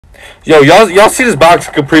Yo, y'all see this box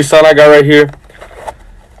of Capri Sun I got right here?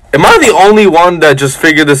 Am I the only one that just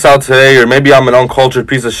figured this out today? Or maybe I'm an uncultured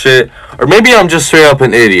piece of shit? Or maybe I'm just straight up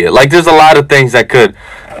an idiot? Like, there's a lot of things that could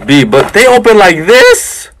be, but they open like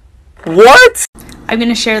this? What? I'm going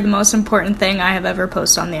to share the most important thing I have ever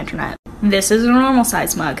posted on the internet. This is a normal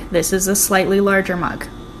size mug. This is a slightly larger mug.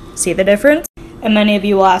 See the difference? And many of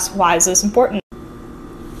you will ask, why is this important?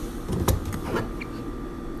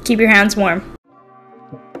 Keep your hands warm.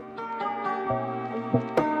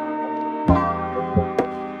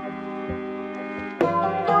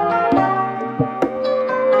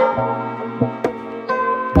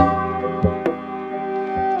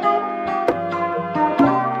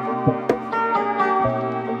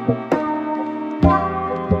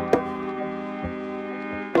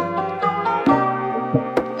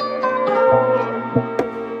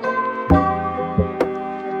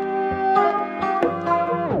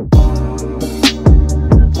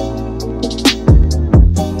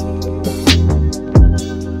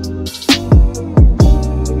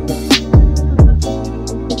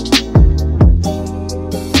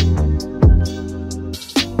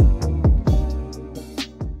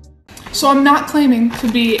 So I'm not claiming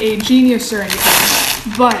to be a genius or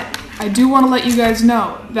anything, but I do want to let you guys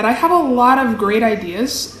know that I have a lot of great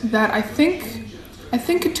ideas that I think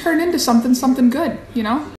could turn into something good, you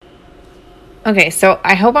know? Okay, so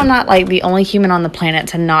I hope I'm not like the only human on the planet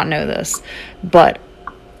to not know this, but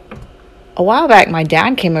a while back my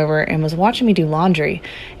dad came over and was watching me do laundry,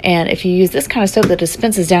 and if you use this kind of soap that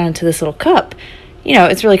dispenses down into this little cup, you know,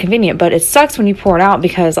 it's really convenient, but it sucks when you pour it out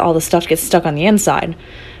because all the stuff gets stuck on the inside.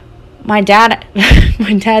 My dad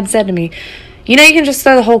said to me, you know, you can just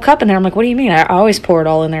throw the whole cup in there. I'm like, what do you mean? I always pour it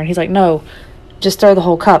all in there. And he's like, no, just throw the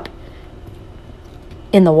whole cup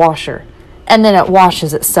in the washer. And then it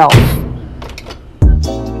washes itself.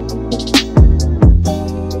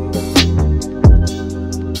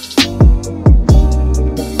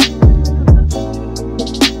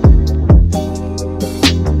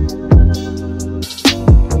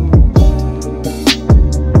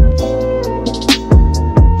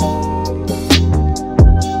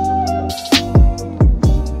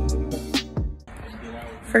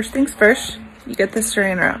 First things first, you get the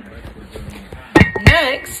saran wrap.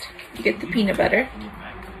 Next, you get the peanut butter.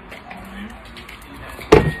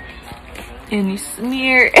 And you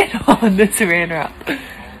smear it on the saran wrap.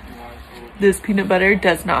 This peanut butter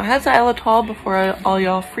does not have xylitol before all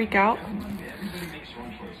y'all freak out.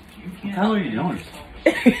 What the hell are you doing?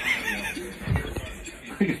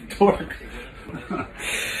 Like a dork.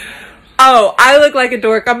 Oh, I look like a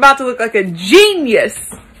dork. I'm about to look like a genius.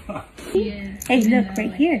 Hey, look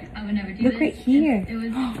right here. Look right here.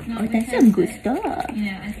 Oh, that's some good stuff. You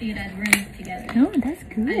know, I see it as rings together. Oh, that's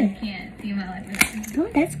good. I can't see my life without it. Oh,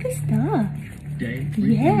 that's good stuff. Day,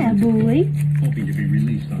 Yeah, boy. hoping to be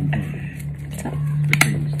released on bond. So, The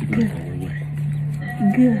things to go our way.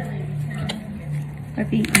 good.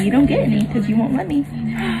 Murphy, you don't get any because you won't let me.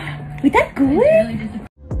 Wait, that good?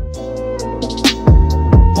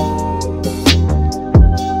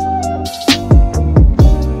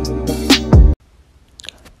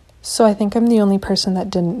 So I think I'm the only person that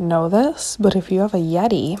didn't know this, but if you have a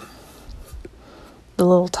Yeti, the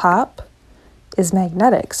little top is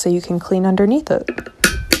magnetic, so you can clean underneath it.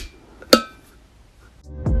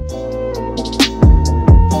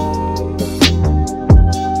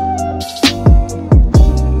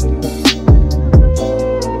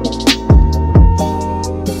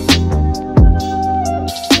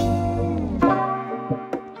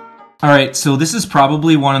 Alright, so this is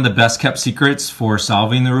probably one of the best kept secrets for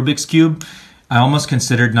solving the Rubik's Cube. I almost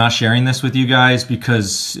considered not sharing this with you guys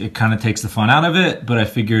because it kind of takes the fun out of it, but I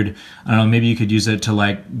figured, I don't know, maybe you could use it to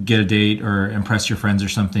like get a date or impress your friends or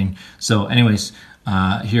something. So anyways,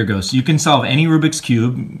 here goes. You can solve any Rubik's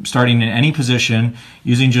Cube starting in any position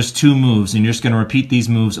using just 2 moves, and you're just going to repeat these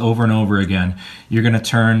moves over and over again. You're going to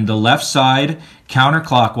turn the left side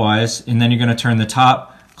counterclockwise, and then you're going to turn the top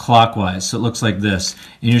clockwise, so it looks like this.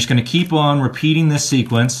 And you're just going to keep on repeating this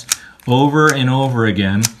sequence over and over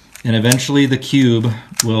again, and eventually the cube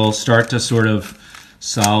will start to sort of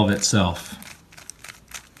solve itself.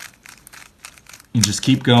 You just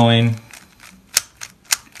keep going.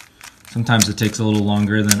 Sometimes it takes a little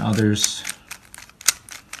longer than others.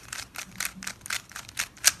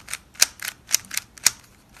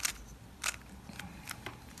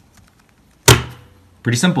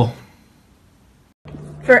 Pretty simple.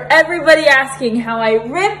 For everybody asking how I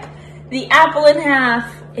rip the apple in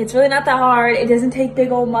half, It's really not that hard. It doesn't take big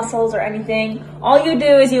old muscles or anything. All you do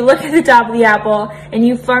is you look at the top of the apple and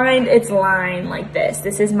you find its line like this.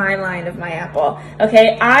 This is my line of my apple.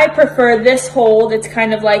 Okay, I prefer this hold. It's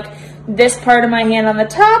kind of like this part of my hand on the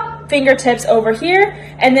top, fingertips over here,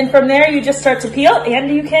 and then from there you just start to peel and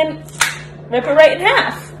you can rip it right in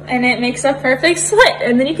half and it makes a perfect slit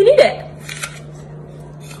and then you can eat it.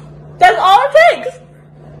 That's all it takes.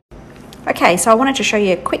 Okay, so I wanted to show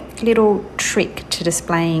you a quick little trick to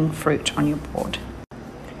displaying fruit on your board.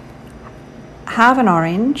 Halve an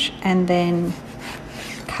orange and then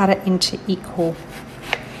cut it into equal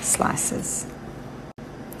slices.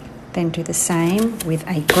 Then do the same with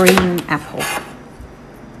a green apple.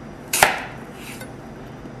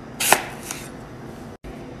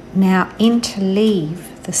 Now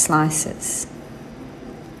interleave the slices.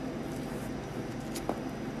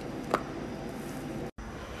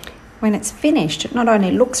 When it's finished, it not only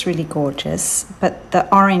looks really gorgeous, but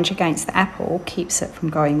the orange against the apple keeps it from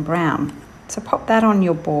going brown. So pop that on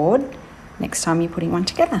your board next time you're putting one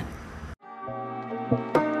together.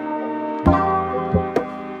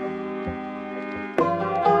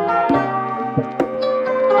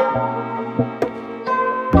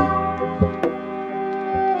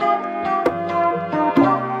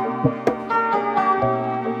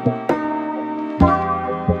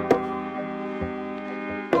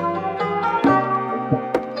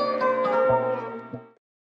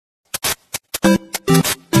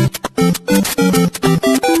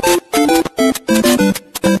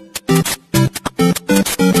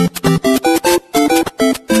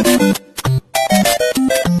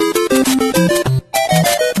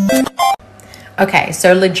 Okay,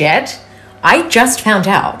 so legit, I just found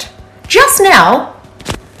out, just now,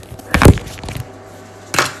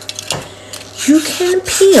 you can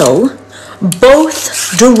peel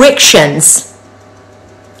both directions.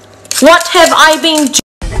 What have I been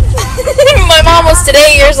doing? My mom was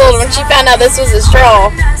today years old when she found out this was a straw.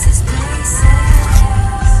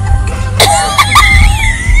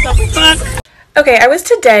 Okay, I was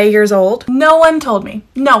today years old. No one told me.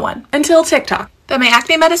 No one. Until TikTok. That my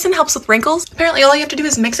acne medicine helps with wrinkles. Apparently all you have to do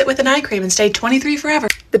is mix it with an eye cream and stay 23 forever.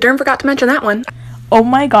 The derm forgot to mention that one. Oh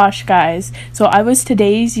my gosh, guys. So I was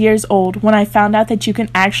today's years old when I found out that you can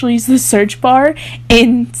actually use the search bar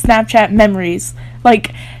in Snapchat memories.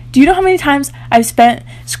 Like, do you know how many times I've spent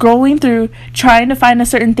scrolling through trying to find a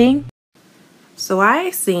certain thing? So I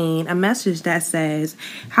seen a message that says,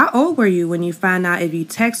 how old were you when you found out if you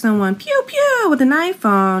text someone pew pew with an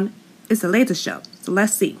iPhone, it's a laser show. So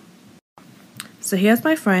let's see. So here's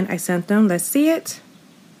my friend. I sent them. Let's see it.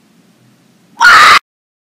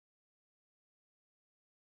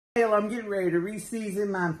 I'm getting ready to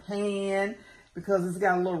re-season my pan because it's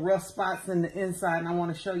got a little rough spots in the inside, and I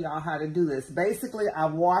want to show y'all how to do this. Basically, I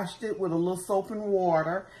washed it with a little soap and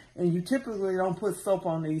water, and you typically don't put soap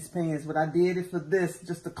on these pans, but I did it for this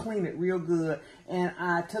just to clean it real good. And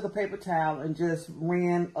I took a paper towel and just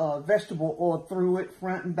ran vegetable oil through it,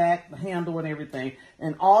 front and back, the handle and everything.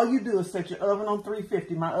 And all you do is set your oven on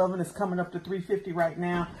 350. My oven is coming up to 350 right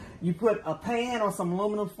now. You put a pan or some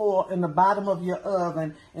aluminum foil in the bottom of your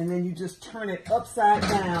oven, and then you just turn it upside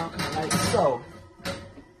down like so.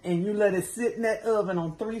 And you let it sit in that oven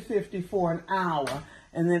on 350 for an hour.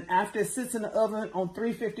 And then after it sits in the oven on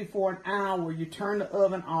 350 for an hour, you turn the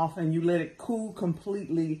oven off and you let it cool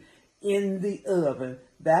completely in the oven.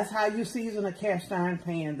 That's how you season a cast iron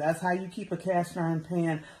pan. That's how you keep a cast iron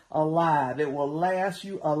pan alive. It will last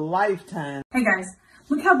you a lifetime. Hey guys,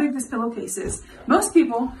 look how big this pillowcase is. Most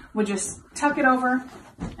people would just tuck it over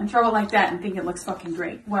and throw it like that and think it looks fucking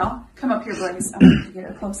great. Well, come up here, Blaze. I want you to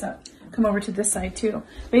get a close up. Come over to this side too.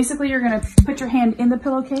 Basically, you're gonna put your hand in the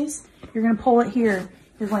pillowcase. You're gonna pull it here.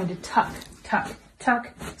 You're going to tuck, tuck,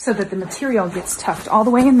 tuck, so that the material gets tucked all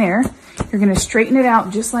the way in there. You're gonna straighten it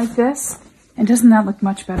out just like this. And doesn't that look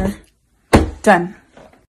much better? Done.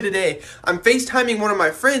 Today, I'm FaceTiming one of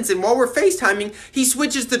my friends, and while we're FaceTiming, he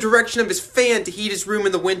switches the direction of his fan to heat his room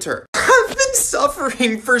in the winter. I've been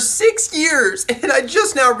suffering for 6 years, and I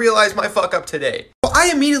just now realized my fuck up today. Well,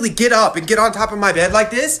 I immediately get up and get on top of my bed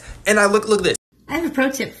like this, and I look at this. I have a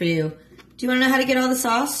pro tip for you. Do you want to know how to get all the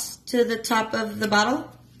sauce to the top of the bottle?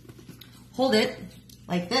 Hold it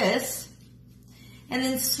like this, and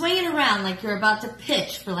then swing it around like you're about to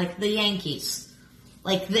pitch for like the Yankees.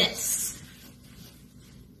 Like this.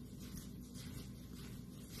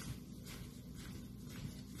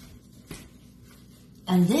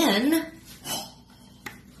 And then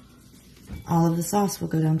all of the sauce will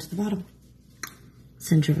go down to the bottom.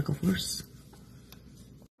 Centrifugal force.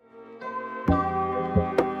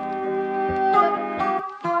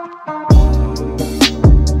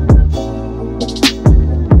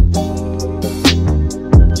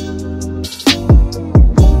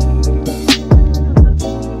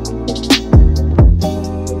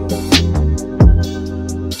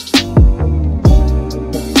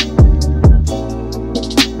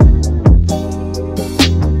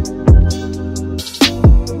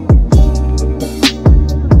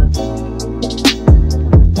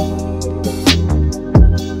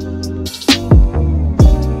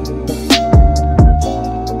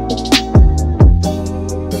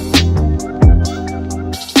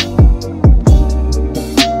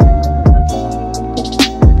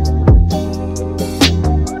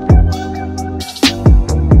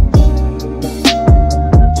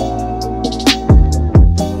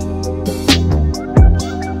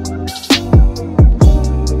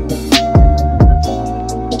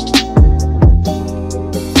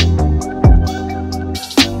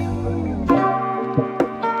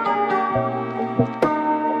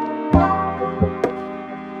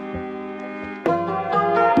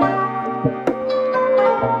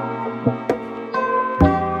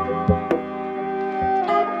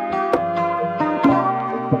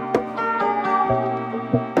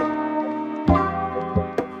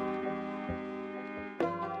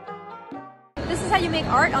 make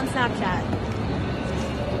art on Snapchat.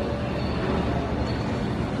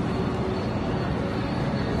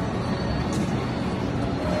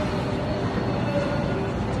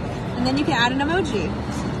 And then you can add an emoji.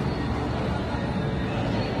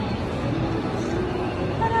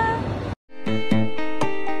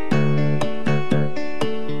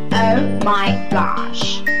 Oh my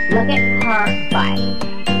gosh, look at her butt.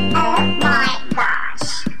 Oh my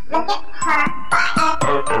gosh, look at her butt.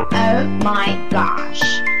 Oh my gosh,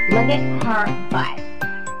 look at her butt.